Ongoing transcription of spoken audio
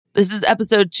This is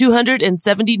episode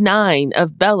 279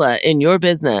 of Bella in Your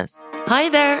Business. Hi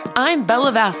there, I'm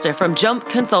Bella Vasta from Jump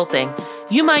Consulting.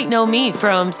 You might know me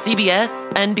from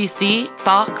CBS, NBC,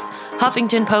 Fox,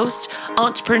 Huffington Post,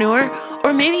 Entrepreneur,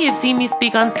 or maybe you've seen me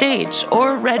speak on stage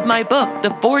or read my book,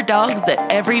 The 4 Dogs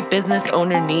That Every Business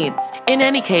Owner Needs. In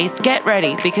any case, get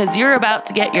ready because you're about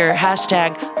to get your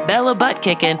hashtag Bella butt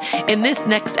kicking in this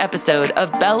next episode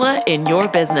of Bella in Your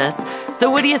Business. So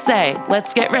what do you say?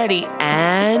 Let's get ready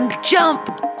and jump!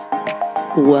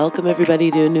 Welcome everybody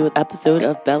to a new episode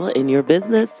of Bella in Your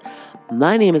Business.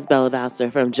 My name is Bella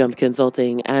Vasta from Jump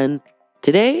Consulting, and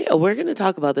today we're going to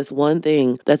talk about this one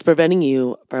thing that's preventing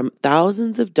you from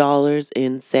thousands of dollars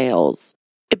in sales.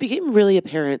 It became really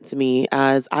apparent to me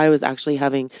as I was actually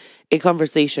having a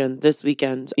conversation this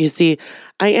weekend. You see,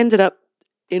 I ended up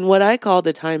in what I call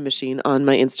the time machine on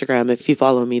my Instagram. If you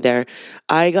follow me there,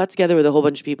 I got together with a whole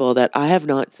bunch of people that I have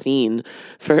not seen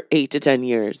for 8 to 10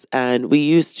 years. And we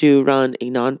used to run a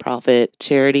nonprofit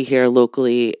charity here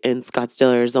locally in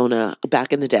Scottsdale, Arizona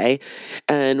back in the day.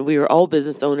 And we were all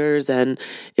business owners, and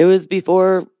it was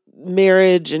before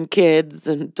marriage and kids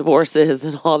and divorces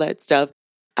and all that stuff.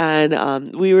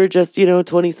 And we were just,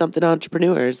 20-something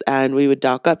entrepreneurs, and we would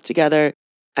dock up together.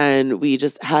 And we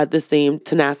just had the same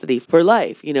tenacity for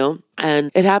life,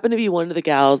 And it happened to be one of the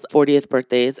gals' 40th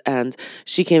birthdays, and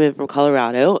she came in from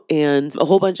Colorado, and a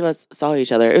whole bunch of us saw each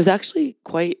other. It was actually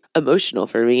quite emotional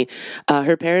for me.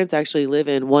 Her parents actually live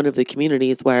in one of the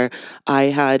communities where I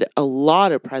had a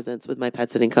lot of presence with my pet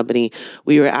sitting company.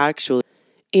 We were actually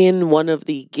in one of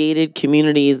the gated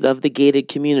communities of the gated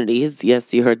communities.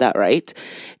 Yes, you heard that right.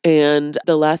 And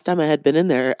the last time I had been in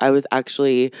there, I was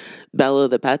actually Bella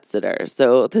the pet sitter.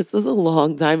 So this was a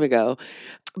long time ago.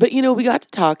 But, we got to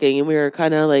talking, and we were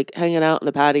kind of like hanging out in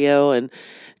the patio and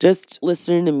just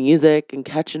listening to music and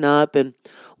catching up. And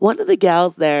one of the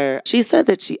gals there, she said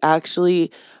that she actually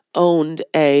owned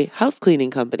a house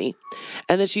cleaning company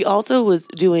and that she also was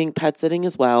doing pet sitting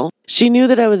as well. She knew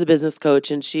that I was a business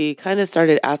coach, and she kind of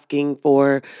started asking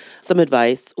for some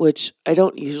advice, which I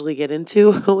don't usually get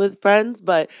into with friends,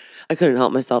 but I couldn't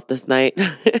help myself this night.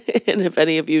 And if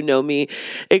any of you know me,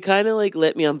 it kind of like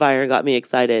lit me on fire and got me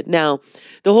excited. Now,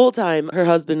 the whole time her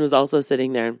husband was also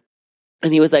sitting there.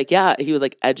 And he was like,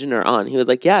 edging her on. He was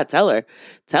like, yeah, tell her,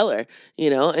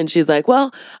 and she's like,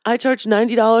 well, I charge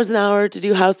 $90 an hour to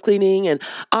do house cleaning, and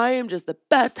I am just the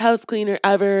best house cleaner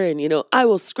ever. And, I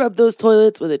will scrub those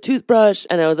toilets with a toothbrush.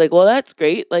 And I was like, well, that's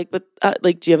great. But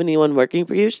do you have anyone working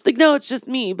for you? She's like, no, it's just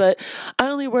me, but I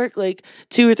only work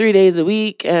 2 or 3 days a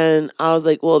week. And I was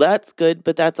like, well, that's good,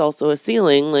 but that's also a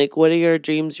ceiling. What are your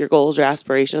dreams, your goals, your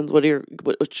aspirations?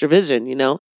 What's your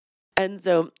vision, And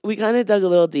so we kind of dug a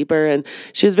little deeper, and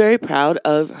she was very proud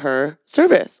of her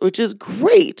service, which is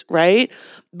great, right?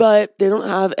 But they don't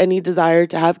have any desire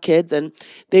to have kids, and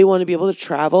they want to be able to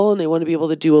travel, and they want to be able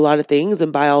to do a lot of things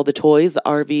and buy all the toys, the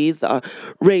RVs, the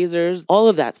razors, all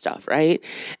of that stuff, right?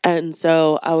 And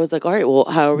so I was like, all right, well,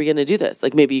 how are we going to do this?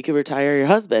 Maybe you could retire your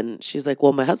husband. She's like,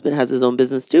 well, my husband has his own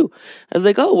business too. I was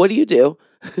like, oh, what do you do?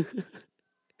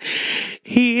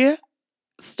 He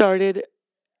started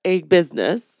a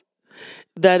business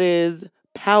that is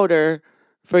powder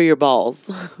for your balls.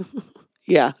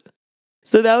 Yeah.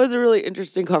 So that was a really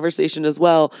interesting conversation as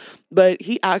well. But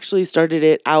he actually started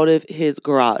it out of his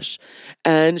garage.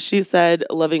 And she said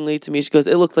lovingly to me, she goes,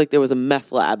 it looked like there was a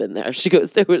meth lab in there. She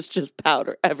goes, there was just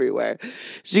powder everywhere.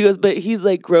 She goes, but he's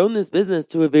grown this business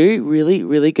to a very, really,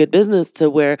 really good business to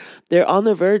where they're on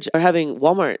the verge of having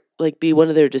Walmart be one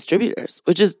of their distributors,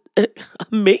 which is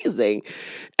amazing.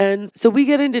 And so we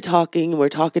get into talking, and we're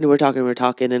talking.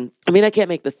 And I can't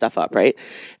make this stuff up, right?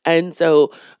 And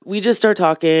so we just start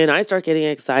talking. I start getting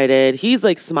excited. He's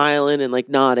smiling and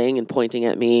nodding and pointing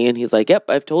at me. And he's like, yep,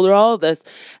 I've told her all of this.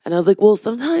 And I was like, well,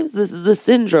 sometimes this is the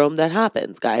syndrome that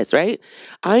happens, guys, right?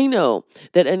 I know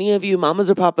that any of you mamas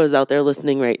or papas out there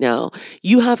listening right now,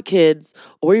 you have kids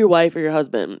or your wife or your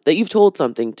husband that you've told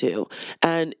something to,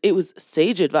 and it was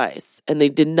sage advice, and they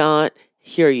did not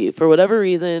hear you. For whatever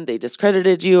reason, they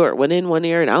discredited you or went in one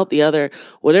ear and out the other,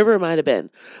 whatever it might have been.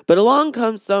 But along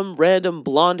comes some random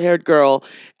blonde-haired girl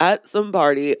at some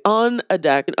party on a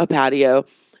deck, a patio,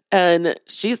 and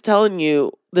she's telling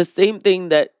you the same thing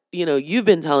that, you've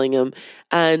been telling him,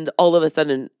 and all of a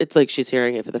sudden, it's like she's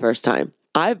hearing it for the first time.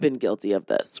 I've been guilty of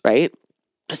this, right?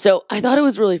 So I thought it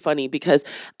was really funny because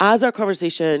as our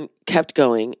conversation kept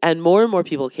going and more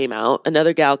people came out,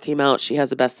 another gal came out, she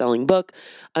has a best-selling book,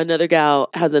 another gal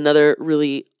has another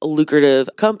really lucrative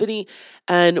company,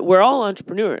 and we're all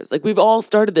entrepreneurs. Like we've all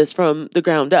started this from the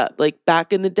ground up. Like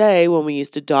back in the day when we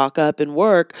used to dock up and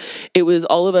work, it was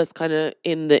all of us kind of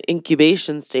in the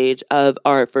incubation stage of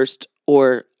our first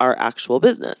or our actual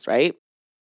business, right?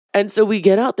 And so we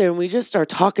get out there and we just start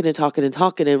talking.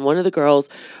 And one of the girls,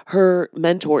 her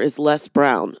mentor is Les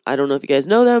Brown. I don't know if you guys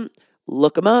know them.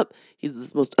 Look him up. He's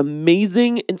this most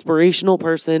amazing, inspirational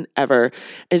person ever.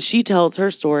 And she tells her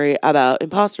story about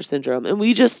imposter syndrome. And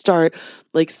we just start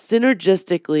like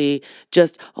synergistically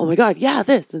just, oh my God, yeah,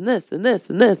 this and this and this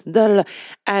and this and da da da.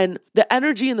 And the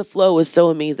energy and the flow was so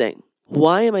amazing.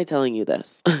 Why am I telling you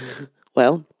this?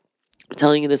 Well, I'm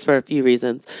telling you this for a few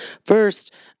reasons.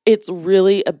 First, it's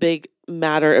really a big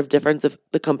matter of difference of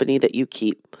the company that you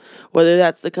keep, whether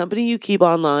that's the company you keep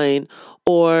online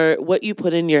or what you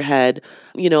put in your head.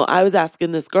 You know, I was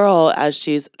asking this girl as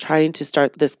she's trying to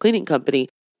start this cleaning company,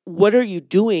 what are you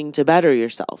doing to better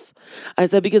yourself? I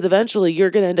said, because eventually you're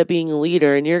going to end up being a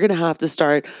leader and you're going to have to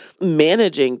start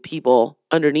managing people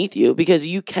underneath you because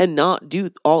you cannot do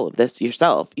all of this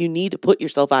yourself. You need to put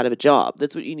yourself out of a job.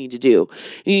 That's what you need to do.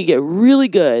 You need to get really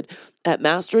good at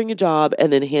mastering a job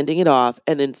and then handing it off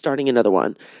and then starting another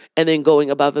one and then going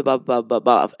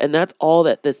above. And that's all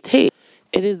that this takes.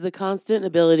 It is the constant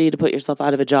ability to put yourself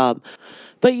out of a job.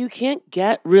 But you can't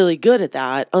get really good at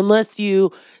that unless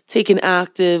you take an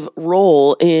active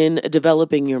role in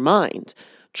developing your mind,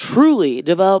 truly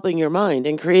developing your mind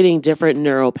and creating different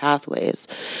neural pathways.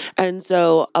 And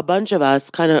so a bunch of us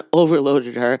kind of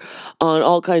overloaded her on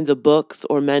all kinds of books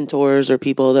or mentors or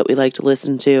people that we like to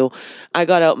listen to. I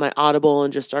got out my Audible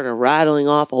and just started rattling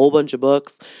off a whole bunch of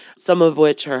books, some of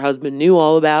which her husband knew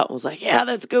all about and was like, yeah,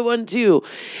 that's a good one too.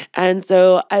 And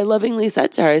so I lovingly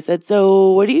said to her, I said,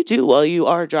 so what do you do while you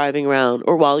are driving around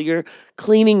or while you're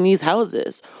cleaning these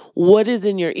houses? What is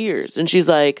in your ears? And she's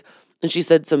like, and she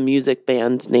said some music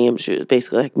band name. She was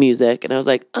basically like music. And I was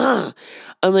like, I'm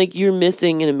like, you're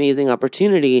missing an amazing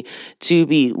opportunity to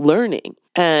be learning.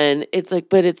 And it's like,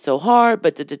 but it's so hard,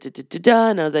 but da.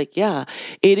 And I was like, yeah,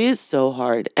 it is so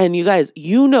hard. And you guys,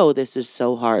 you know this is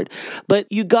so hard, but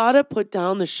you got to put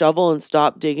down the shovel and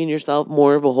stop digging yourself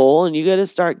more of a hole. And you got to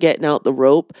start getting out the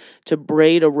rope to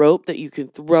braid a rope that you can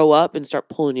throw up and start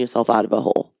pulling yourself out of a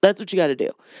hole. That's what you got to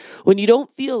do. When you don't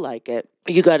feel like it,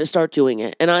 you got to start doing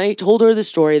it. And I told her the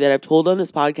story that I've told on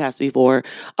this podcast before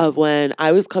of when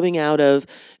I was coming out of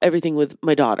everything with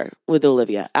my daughter, with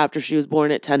Olivia, after she was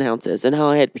born at 10 ounces and how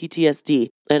I had PTSD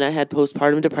and I had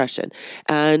postpartum depression.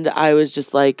 And I was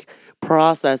just like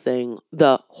processing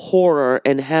the horror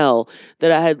and hell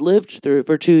that I had lived through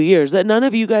for 2 years that none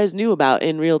of you guys knew about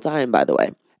in real time, by the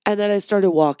way. And then I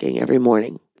started walking every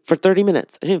morning for 30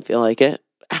 minutes. I didn't feel like it.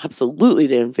 Absolutely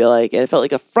didn't feel like it. I felt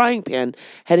like a frying pan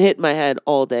had hit my head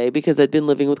all day because I'd been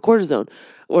living with cortisone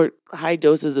or high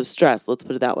doses of stress, let's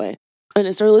put it that way. And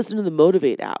I started listening to the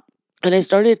Motivate app. And I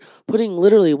started putting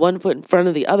literally one foot in front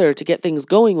of the other to get things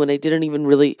going when I didn't even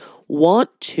really want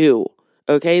to.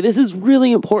 Okay, this is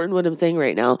really important what I'm saying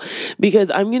right now, because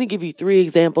I'm going to give you 3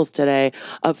 examples today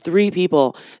of 3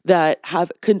 people that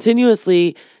have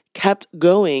continuously kept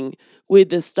going with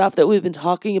the stuff that we've been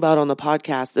talking about on the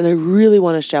podcast, and I really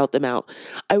want to shout them out.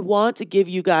 I want to give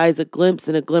you guys a glimpse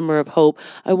and a glimmer of hope.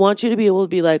 I want you to be able to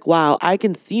be like, wow, I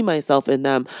can see myself in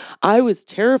them. I was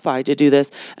terrified to do this,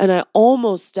 and I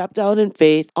almost stepped out in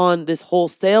faith on this whole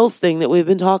sales thing that we've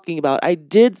been talking about. I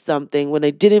did something when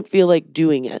I didn't feel like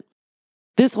doing it.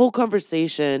 This whole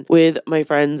conversation with my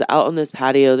friends out on this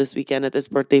patio this weekend at this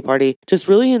birthday party just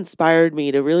really inspired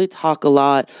me to really talk a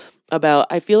lot about,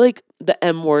 I feel like the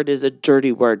M word is a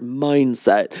dirty word,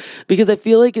 mindset, because I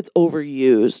feel like it's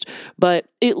overused, but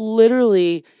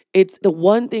it's the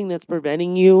one thing that's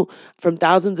preventing you from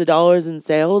thousands of dollars in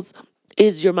sales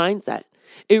is your mindset.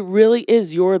 It really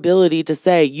is your ability to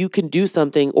say you can do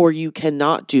something or you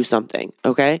cannot do something,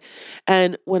 okay?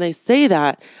 And when I say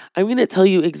that, I'm going to tell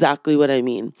you exactly what I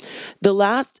mean. The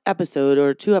last episode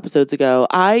or 2 episodes ago,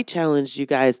 I challenged you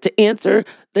guys to answer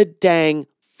the dang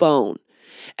phone.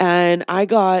 And I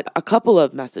got a couple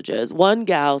of messages. One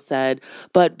gal said,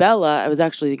 but Bella, I was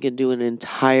actually thinking of doing an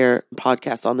entire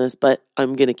podcast on this, but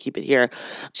I'm going to keep it here.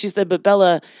 She said, but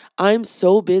Bella, I'm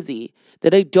so busy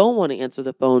that I don't want to answer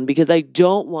the phone because I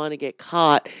don't want to get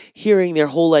caught hearing their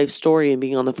whole life story and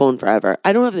being on the phone forever.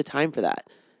 I don't have the time for that.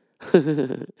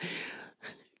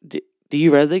 Do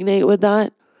you resonate with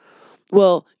that?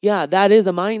 Well, yeah, that is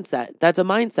a mindset. That's a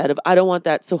mindset of, I don't want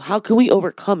that. So how can we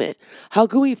overcome it? How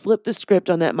can we flip the script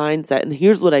on that mindset? And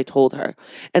here's what I told her.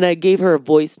 And I gave her a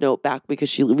voice note back because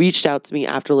she reached out to me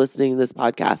after listening to this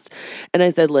podcast. And I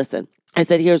said, listen,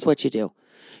 here's what you do.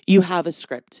 You have a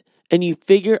script and you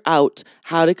figure out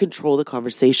how to control the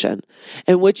conversation.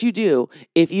 And what you do,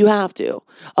 if you have to,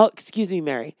 oh, excuse me,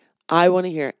 Mary, I want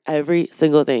to hear every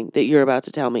single thing that you're about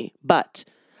to tell me, but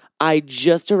I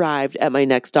just arrived at my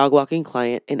next dog walking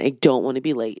client and I don't want to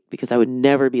be late because I would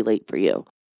never be late for you.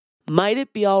 Might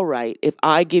it be all right if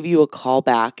I give you a call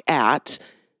back at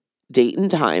date and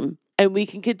time and we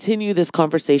can continue this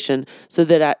conversation so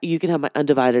that you can have my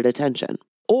undivided attention?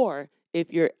 Or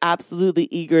if you're absolutely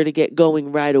eager to get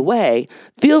going right away,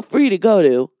 feel free to go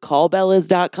to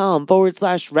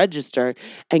callbellas.com/register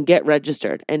and get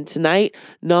registered. And tonight,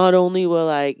 not only will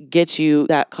I get you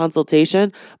that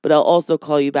consultation, but I'll also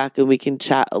call you back and we can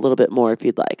chat a little bit more if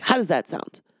you'd like. How does that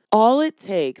sound? All it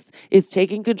takes is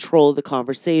taking control of the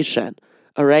conversation.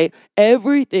 All right?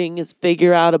 Everything is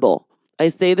figure outable. I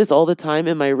say this all the time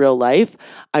in my real life.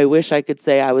 I wish I could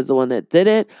say I was the one that did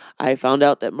it. I found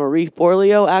out that Marie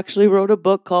Forleo actually wrote a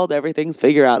book called Everything's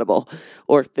Figure Outable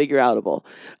or Figure Outable.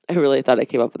 I really thought I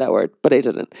came up with that word, but I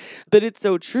didn't. But it's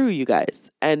so true, you guys.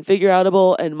 And figure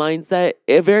outable and mindset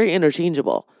are very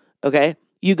interchangeable, okay?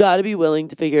 You got to be willing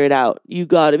to figure it out. You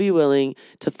got to be willing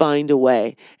to find a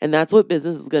way. And that's what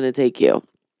business is going to take you.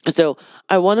 So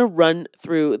I want to run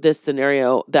through this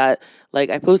scenario that, like,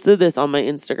 I posted this on my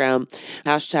Instagram,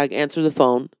 #answer the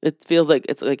phone. It feels like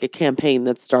it's like a campaign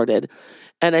that started.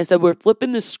 And I said, we're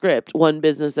flipping the script one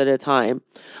business at a time.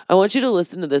 I want you to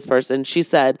listen to this person. She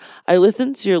said, I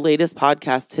listened to your latest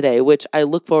podcast today, which I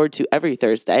look forward to every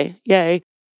Thursday. Yay.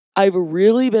 I've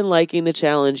really been liking the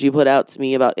challenge you put out to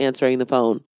me about answering the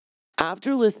phone.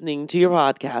 After listening to your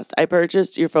podcast, I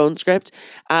purchased your phone script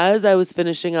as I was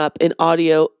finishing up an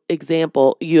audio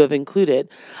example you have included.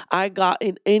 I got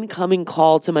an incoming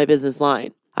call to my business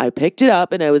line. I picked it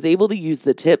up and I was able to use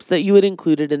the tips that you had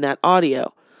included in that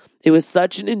audio. It was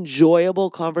such an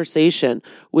enjoyable conversation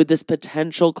with this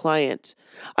potential client.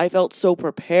 I felt so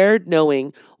prepared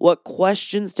knowing what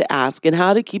questions to ask and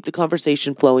how to keep the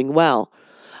conversation flowing well.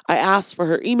 I asked for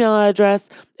her email address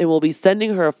and will be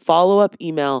sending her a follow-up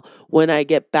email when I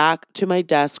get back to my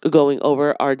desk going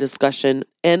over our discussion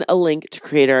and a link to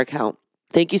create our account.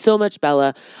 Thank you so much,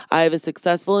 Bella. I have a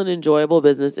successful and enjoyable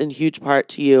business in huge part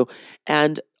to you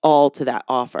and all to that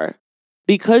offer.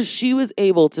 Because she was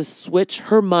able to switch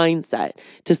her mindset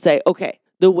to say, okay,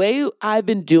 the way I've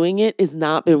been doing it has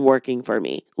not been working for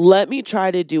me. Let me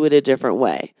try to do it a different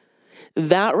way.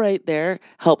 That right there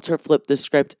helped her flip the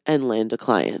script and land a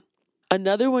client.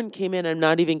 Another one came in, I'm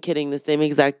not even kidding, the same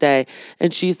exact day,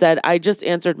 and she said, I just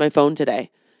answered my phone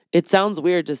today. It sounds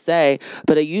weird to say,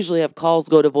 but I usually have calls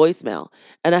go to voicemail,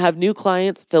 and I have new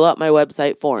clients fill out my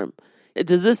website form.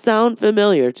 Does this sound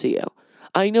familiar to you?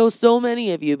 I know so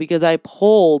many of you because I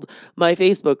polled my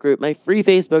Facebook group, my free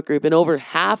Facebook group, and over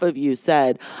half of you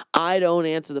said, I don't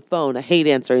answer the phone. I hate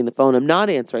answering the phone. I'm not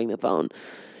answering the phone.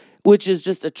 Which is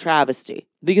just a travesty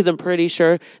because I'm pretty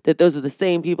sure that those are the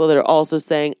same people that are also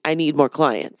saying, I need more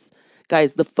clients.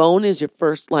 Guys, the phone is your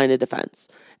first line of defense.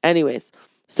 Anyways,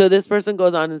 so this person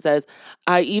goes on and says,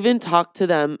 I even talked to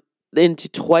them into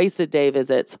twice a day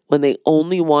visits when they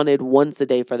only wanted once a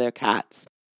day for their cats.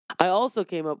 I also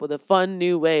came up with a fun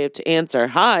new way to answer.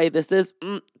 Hi, this is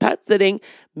pet sitting.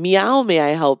 Meow, may I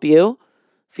help you?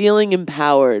 Feeling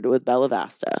empowered with Bella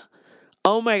Vasta.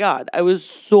 Oh my God, I was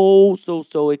so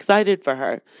excited for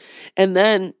her. And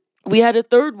then we had a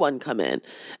third one come in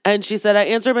and she said, I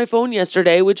answered my phone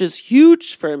yesterday, which is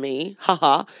huge for me.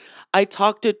 Haha. I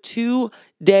talked a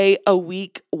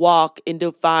 2-day-a-week walk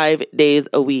into 5 days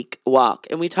a week walk.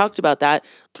 And we talked about that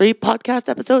 3 podcast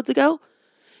episodes ago.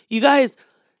 You guys,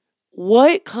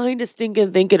 what kind of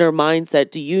stinking thinking or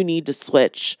mindset do you need to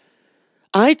switch?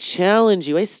 I challenge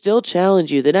you. I still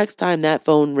challenge you. The next time that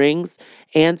phone rings,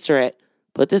 answer it.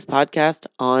 Put this podcast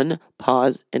on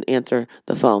pause and answer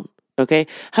the phone, okay?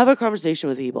 Have a conversation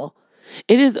with people.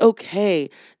 It is okay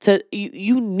to,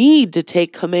 you need to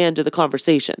take command of the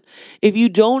conversation. If you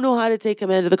don't know how to take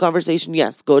command of the conversation,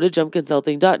 yes, go to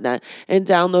jumpconsulting.net and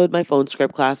download my phone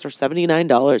script class for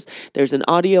 $79. There's an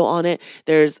audio on it.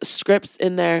 There's scripts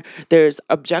in there. There's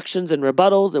objections and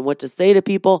rebuttals and what to say to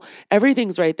people.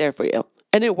 Everything's right there for you.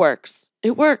 And it works.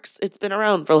 It works. It's been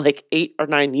around for like 8 or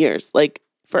 9 years, like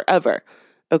forever.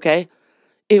 Okay?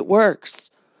 It works.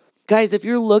 Guys, if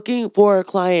you're looking for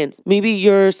clients, maybe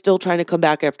you're still trying to come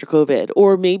back after COVID,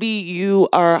 or maybe you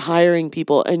are hiring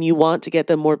people and you want to get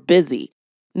them more busy.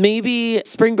 Maybe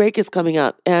spring break is coming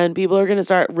up and people are going to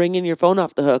start ringing your phone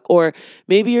off the hook. Or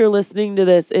maybe you're listening to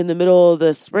this in the middle of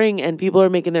the spring and people are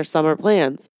making their summer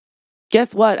plans.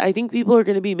 Guess what? I think people are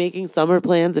going to be making summer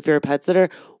plans, if you're a pet sitter,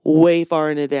 way far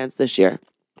in advance this year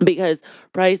because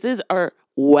prices are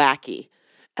wacky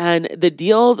and the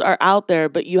deals are out there,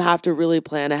 but you have to really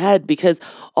plan ahead because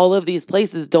all of these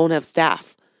places don't have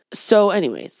staff. So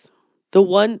anyways, the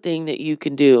one thing that you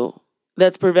can do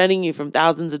that's preventing you from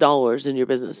thousands of dollars in your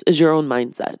business is your own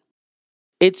mindset.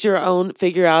 It's your own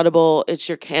figure outable. It's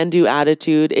your can-do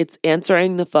attitude. It's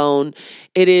answering the phone.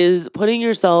 It is putting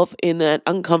yourself in that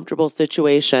uncomfortable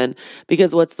situation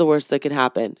because what's the worst that could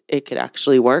happen? It could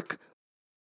actually work.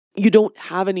 You don't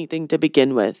have anything to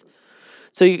begin with.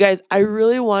 So you guys, I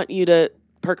really want you to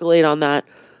percolate on that.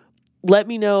 Let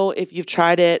me know if you've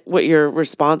tried it, what your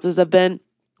responses have been,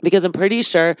 because I'm pretty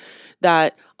sure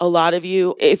that a lot of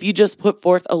you, if you just put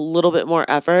forth a little bit more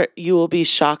effort, you will be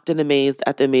shocked and amazed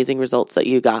at the amazing results that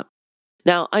you got.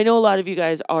 Now, I know a lot of you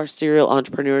guys are serial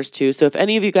entrepreneurs too. So if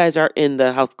any of you guys are in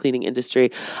the house cleaning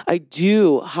industry, I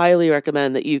do highly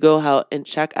recommend that you go out and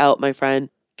check out my friend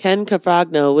Ken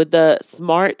Cafragno with the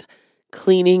Smart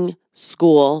Cleaning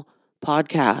School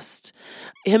podcast.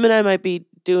 Him and I might be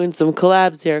doing some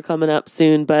collabs here coming up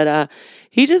soon, but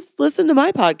he just listened to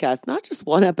my podcast, not just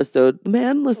one episode. The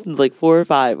man listened like 4 or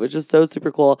 5, which is so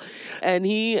super cool. And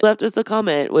he left us a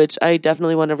comment, which I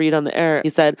definitely want to read on the air. He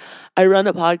said, I run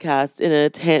a podcast in a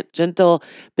tangential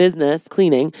business,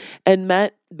 cleaning, and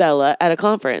met Bella at a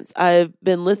conference. I've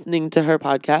been listening to her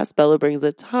podcast. Bella brings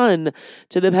a ton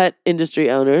to the pet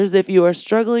industry owners. If you are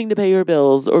struggling to pay your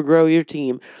bills or grow your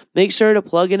team, make sure to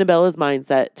plug into Bella's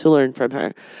mindset to learn from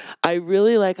her. I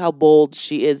really like how bold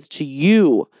she is to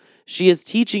you. She is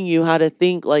teaching you how to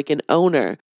think like an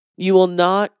owner. You will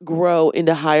not grow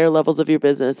into higher levels of your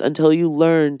business until you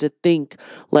learn to think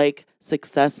like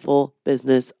successful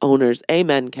business owners.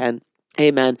 Amen, Ken.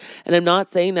 Amen. And I'm not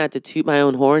saying that to toot my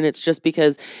own horn. It's just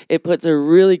because it puts a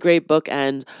really great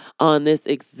bookend on this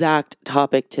exact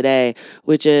topic today,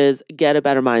 which is get a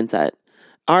better mindset.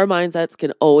 Our mindsets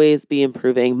can always be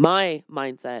improving. My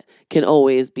mindset can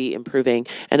always be improving.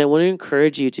 And I want to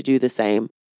encourage you to do the same.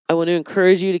 I want to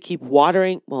encourage you to keep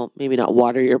watering, well, maybe not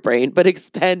water your brain, but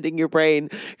expanding your brain,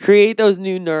 create those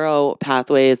new neuro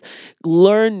pathways,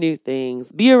 learn new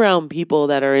things, be around people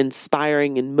that are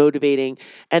inspiring and motivating.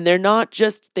 And they're not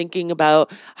just thinking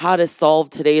about how to solve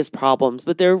today's problems,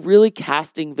 but they're really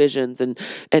casting visions and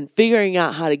figuring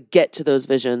out how to get to those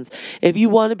visions. If you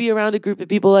want to be around a group of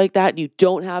people like that and you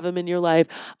don't have them in your life,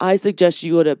 I suggest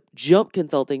you go to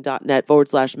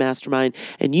jumpconsulting.net/mastermind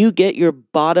and you get your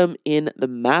bottom in the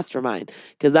mastermind,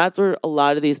 because that's where a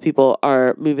lot of these people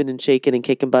are moving and shaking and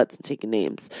kicking butts and taking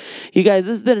names. You guys,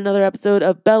 this has been another episode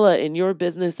of Bella in Your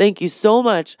Business. Thank you so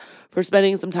much for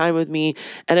spending some time with me.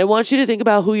 And I want you to think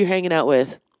about who you're hanging out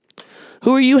with.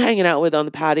 Who are you hanging out with on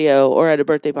the patio or at a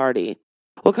birthday party?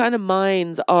 What kind of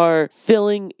minds are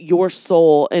filling your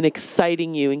soul and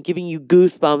exciting you and giving you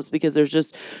goosebumps because there's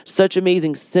just such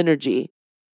amazing synergy?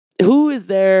 Who is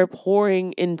there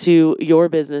pouring into your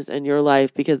business and your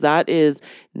life? Because that is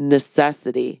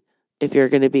necessity if you're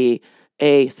going to be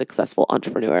a successful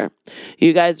entrepreneur.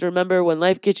 You guys remember, when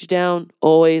life gets you down,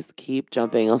 always keep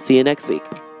jumping. I'll see you next week.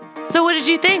 So what did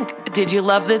you think? Did you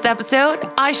love this episode?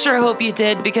 I sure hope you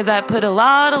did, because I put a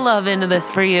lot of love into this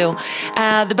for you.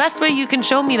 The best way you can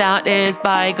show me that is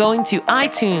by going to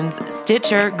iTunes,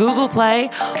 Stitcher, Google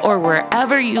Play, or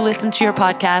wherever you listen to your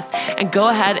podcast, and go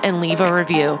ahead and leave a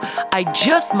review. I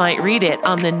just might read it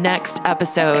on the next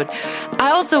episode.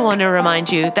 I also want to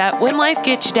remind you that when life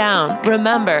gets you down,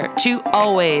 remember to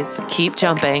always keep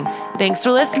jumping. Thanks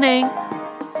for listening.